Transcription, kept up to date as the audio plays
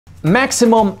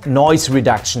Maximum noise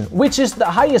reduction, which is the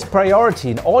highest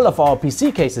priority in all of our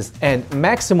PC cases, and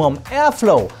maximum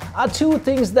airflow are two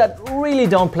things that really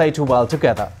don't play too well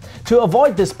together. To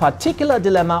avoid this particular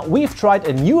dilemma, we've tried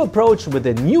a new approach with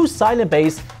the new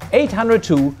Silentbase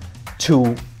 802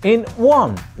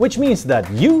 2-in-1, which means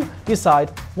that you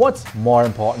decide what's more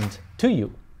important to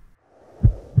you.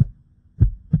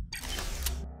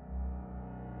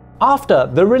 After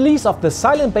the release of the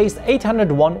Silentbase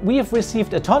 801, we have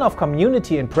received a ton of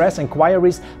community and press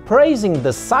inquiries praising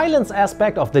the silence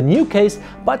aspect of the new case,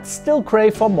 but still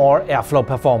crave for more airflow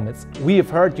performance. We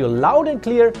have heard you loud and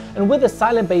clear, and with the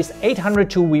Silentbase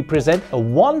 802 we present a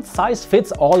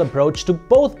one-size-fits-all approach to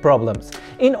both problems.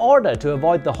 In order to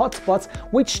avoid the hotspots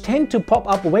which tend to pop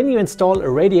up when you install a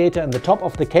radiator in the top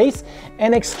of the case,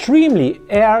 an extremely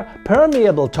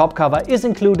air-permeable top cover is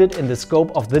included in the scope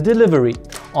of the delivery.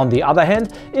 On the other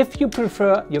hand, if you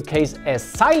prefer your case as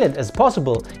silent as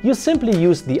possible, you simply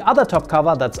use the other top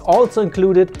cover that's also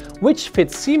included, which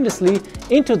fits seamlessly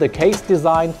into the case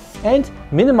design and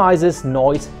minimizes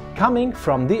noise coming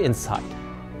from the inside.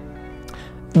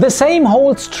 The same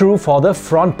holds true for the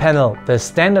front panel. The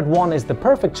standard one is the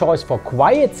perfect choice for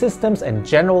quiet systems and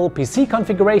general PC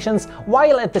configurations,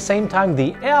 while at the same time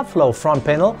the Airflow front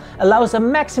panel allows a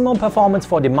maximum performance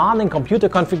for demanding computer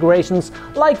configurations,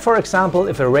 like for example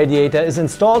if a radiator is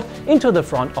installed into the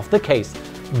front of the case.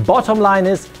 Bottom line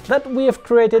is that we have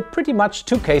created pretty much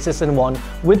two cases in one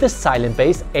with the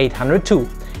Silentbase 802.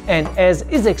 And as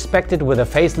is expected with a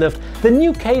facelift, the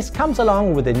new case comes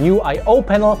along with a new I/O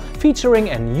panel featuring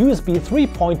an USB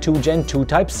 3.2 Gen 2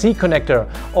 Type-C connector.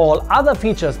 All other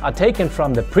features are taken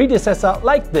from the predecessor,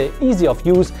 like the ease of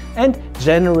use and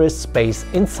generous space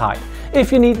inside.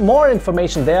 If you need more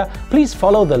information there, please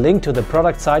follow the link to the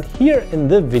product site here in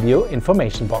the video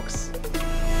information box.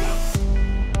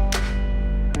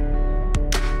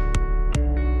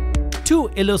 To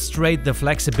illustrate the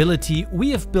flexibility,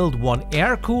 we have built one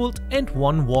air-cooled and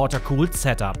one water-cooled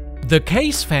setup. The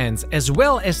case fans as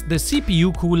well as the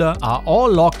CPU cooler are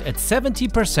all locked at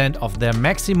 70% of their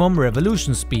maximum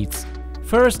revolution speeds.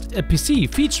 First, a PC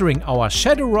featuring our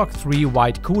ShadowRock 3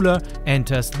 white cooler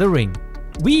enters the ring.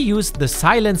 We use the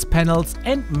silence panels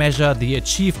and measure the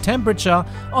achieved temperature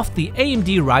of the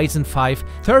AMD Ryzen 5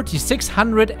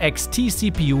 3600 XT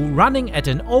CPU running at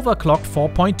an overclocked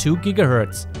 4.2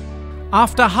 GHz.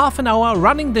 After half an hour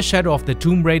running the Shadow of the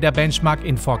Tomb Raider benchmark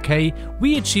in 4K,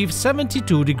 we achieve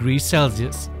 72 degrees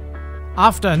Celsius.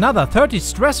 After another 30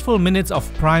 stressful minutes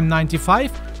of Prime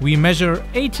 95, we measure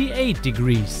 88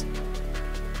 degrees.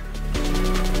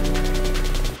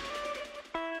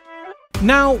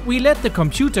 Now we let the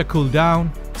computer cool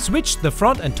down, switch the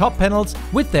front and top panels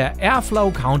with their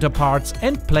airflow counterparts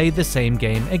and play the same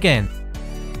game again.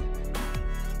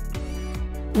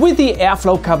 With the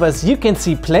airflow covers, you can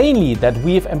see plainly that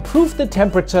we've improved the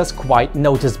temperatures quite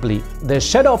noticeably. The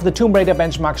Shadow of the Tomb Raider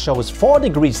benchmark shows 4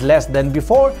 degrees less than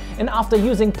before, and after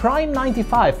using Prime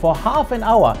 95 for half an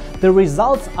hour, the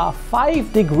results are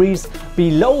 5 degrees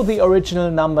below the original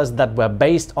numbers that were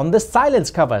based on the silence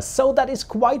covers, so that is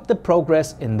quite the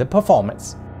progress in the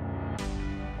performance.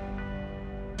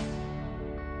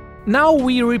 Now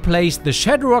we replace the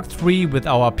ShadowRock 3 with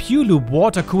our PureLoop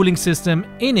water cooling system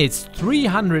in its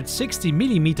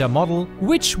 360mm model,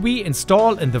 which we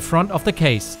install in the front of the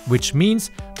case, which means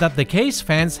that the case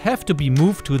fans have to be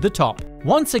moved to the top.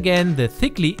 Once again, the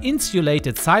thickly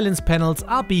insulated silence panels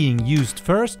are being used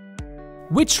first,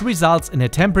 which results in a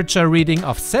temperature reading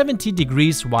of 70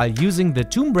 degrees while using the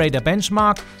Tomb Raider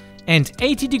benchmark and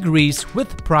 80 degrees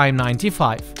with Prime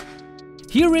 95.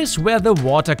 Here is where the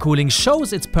water cooling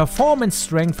shows its performance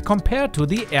strength compared to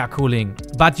the air cooling.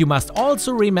 But you must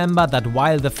also remember that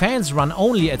while the fans run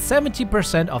only at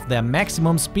 70% of their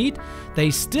maximum speed,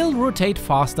 they still rotate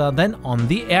faster than on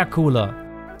the air cooler.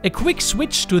 A quick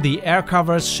switch to the air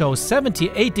covers shows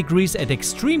 78 degrees at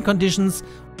extreme conditions,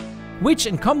 which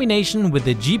in combination with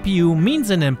the GPU means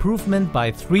an improvement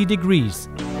by 3 degrees.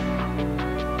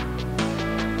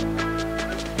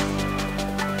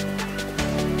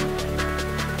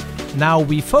 Now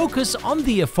we focus on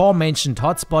the aforementioned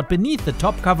hotspot beneath the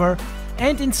top cover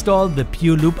and install the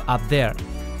PureLoop up there.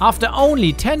 After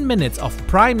only 10 minutes of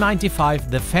Prime 95,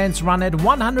 the fans run at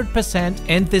 100%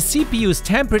 and the CPU's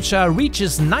temperature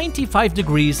reaches 95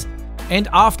 degrees, and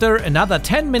after another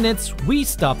 10 minutes we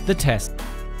stop the test.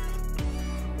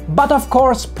 But of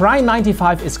course, Prime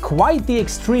 95 is quite the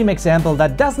extreme example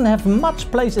that doesn't have much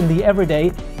place in the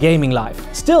everyday gaming life.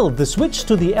 Still, the switch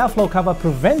to the airflow cover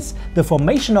prevents the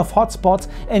formation of hotspots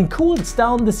and cools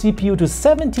down the CPU to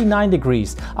 79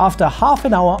 degrees after half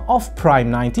an hour of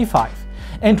Prime 95.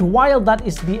 And while that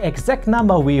is the exact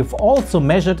number we've also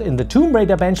measured in the Tomb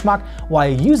Raider benchmark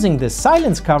while using the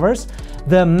silence covers,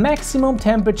 the maximum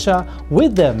temperature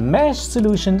with the mesh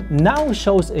solution now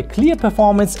shows a clear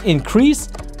performance increase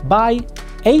by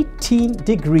 18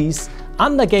 degrees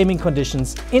under gaming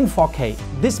conditions in 4K.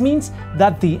 This means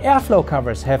that the airflow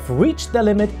covers have reached their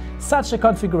limit. Such a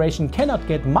configuration cannot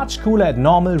get much cooler at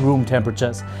normal room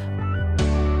temperatures.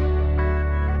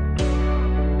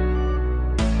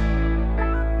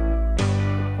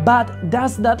 But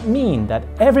does that mean that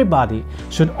everybody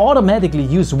should automatically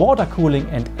use water cooling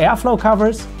and airflow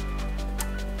covers?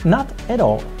 Not at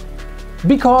all.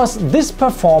 Because this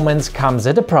performance comes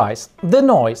at a price, the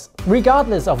noise.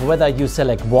 Regardless of whether you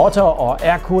select water or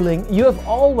air cooling, you have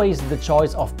always the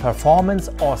choice of performance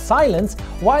or silence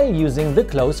while using the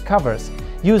closed covers.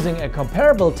 Using a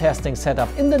comparable testing setup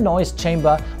in the noise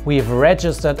chamber, we've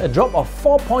registered a drop of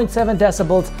 4.7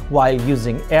 decibels while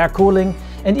using air cooling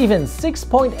and even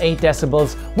 6.8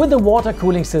 decibels with the water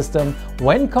cooling system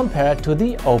when compared to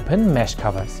the open mesh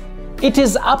covers. It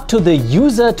is up to the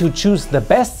user to choose the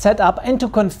best setup and to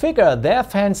configure their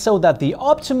fan so that the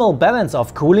optimal balance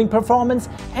of cooling performance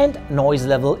and noise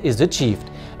level is achieved.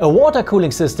 A water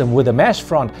cooling system with a mesh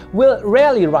front will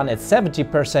rarely run at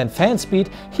 70% fan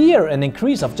speed. Here, an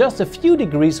increase of just a few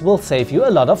degrees will save you a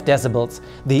lot of decibels.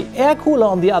 The air cooler,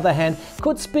 on the other hand,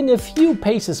 could spin a few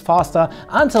paces faster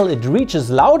until it reaches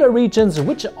louder regions,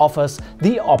 which offers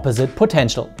the opposite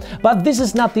potential. But this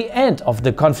is not the end of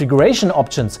the configuration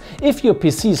options. If your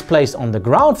PC is placed on the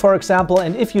ground, for example,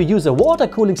 and if you use a water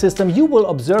cooling system, you will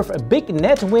observe a big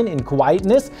net win in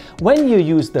quietness when you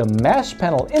use the mesh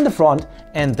panel in the front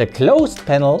and the closed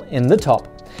panel in the top.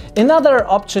 Another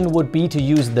option would be to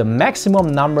use the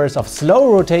maximum numbers of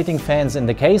slow rotating fans in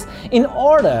the case in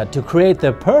order to create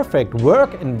the perfect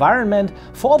work environment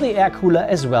for the air cooler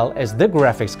as well as the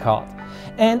graphics card.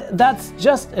 And that's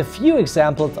just a few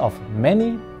examples of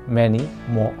many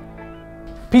more.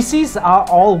 PCs are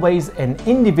always an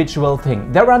individual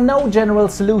thing. There are no general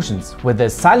solutions. With the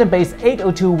Silentbase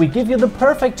 802 we give you the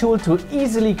perfect tool to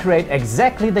easily create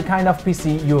exactly the kind of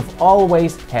PC you've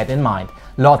always had in mind.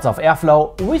 Lots of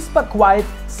airflow, whisper quiet,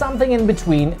 something in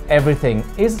between, everything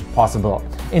is possible.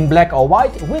 In black or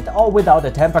white, with or without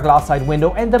a tempered glass side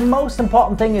window, and the most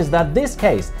important thing is that this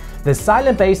case, the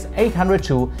Silentbase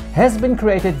 802, has been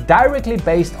created directly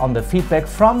based on the feedback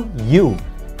from you,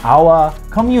 our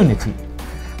community.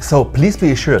 So please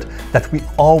be assured that we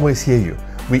always hear you.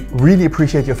 We really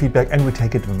appreciate your feedback and we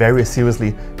take it very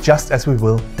seriously, just as we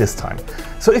will this time.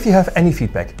 So if you have any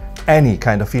feedback, any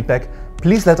kind of feedback,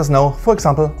 please let us know, for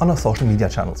example, on our social media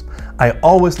channels. I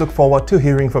always look forward to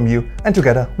hearing from you, and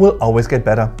together we'll always get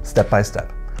better step by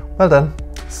step. Well then,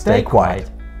 stay quiet.